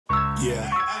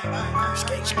Yeah.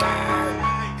 Skate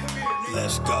style.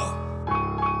 Let's go.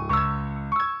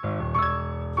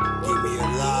 Give me a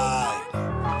lie.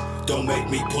 Don't make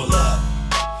me pull up.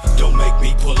 Don't make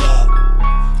me pull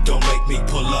up. Don't make me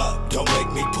pull up. Don't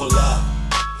make me pull up.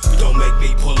 Don't make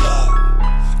me pull up.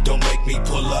 Don't make me pull up. Don't make me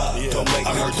pull up.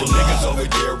 I heard the niggas over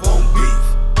there won't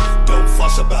beef. Don't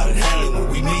fuss about it, handle it when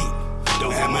we meet.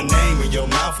 Don't have my name in your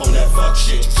mouth on that fuck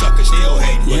shit. Suckers still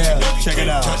hating, but you know you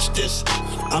can't touch this.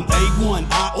 I'm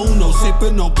A1 Yolaman,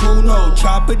 sippin' on Pruno,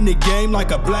 chopping the game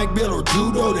like a black belt or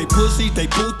judo. They pussies, they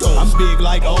putos. I'm big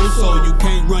like Oso. You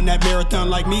can't run that marathon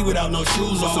like me without no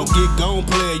shoes on. So get gone,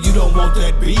 player, you don't want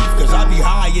that beef, cause I be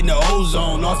high in the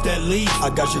ozone off that leaf. I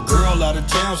got your girl out of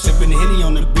town sippin' Henny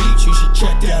on the beach. You should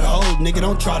check that hoe, nigga,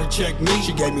 don't try to check me.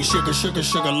 She gave me sugar, sugar,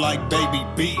 sugar like baby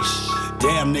beast.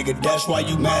 Damn, nigga, that's why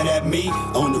you mad at me?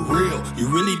 On the real, you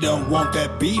really don't want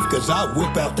that beef, cause I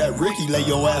whip out that Ricky, lay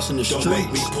your ass in the streets. Don't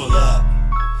make me pull up.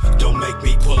 Don't make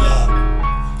me pull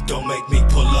up. Don't make me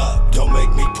pull up. Don't make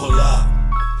me pull up.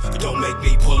 Don't make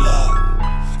me pull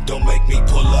up. Don't make me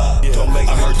pull up. Don't make me pull up.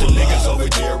 I heard the niggas over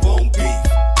there won't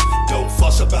beef. Don't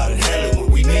fuss about it, handle it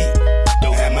when we meet.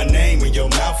 Don't have my name in your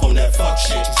mouth on that fuck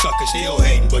shit. You suckers still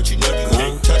hating, but you know you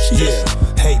can't touch this.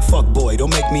 Hey, fuck boy, don't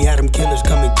make me have them killers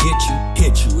come and get you,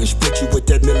 hit you, and split you with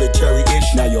that military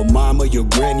issue. Now your mama, your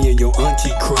granny, and your auntie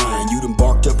crying. You done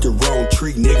barked up the wrong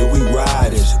tree, nigga, we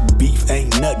riders. Beef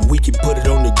ain't nothing, we can put it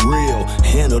on the grill.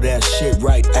 Handle that shit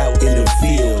right out in the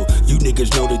field. You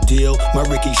niggas know the deal, my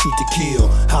Ricky shoot to kill.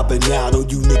 Hopping out on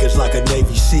you niggas like a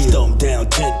Navy SEAL. Stomp down,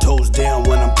 10 toes down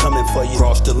when I'm coming for you.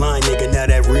 Cross the line, nigga, now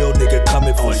that real nigga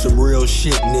coming for some real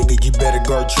shit, nigga. You better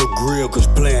guard your grill, cause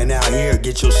playing out here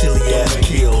get your silly ass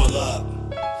killed. Pull up.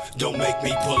 Don't make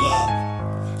me pull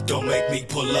up. Don't make me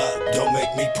pull up. Don't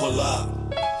make me pull up.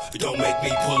 Don't make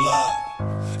me pull up.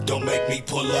 Don't make me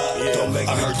pull up. Don't make me pull up.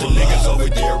 I heard the niggas over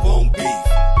there won't beef.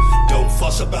 Don't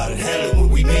fuss about it, handle it when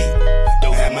we meet.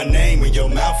 Don't have my name in your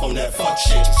mouth on that fuck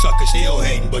shit. You suckers still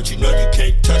hating, but you know you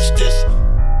can't touch this.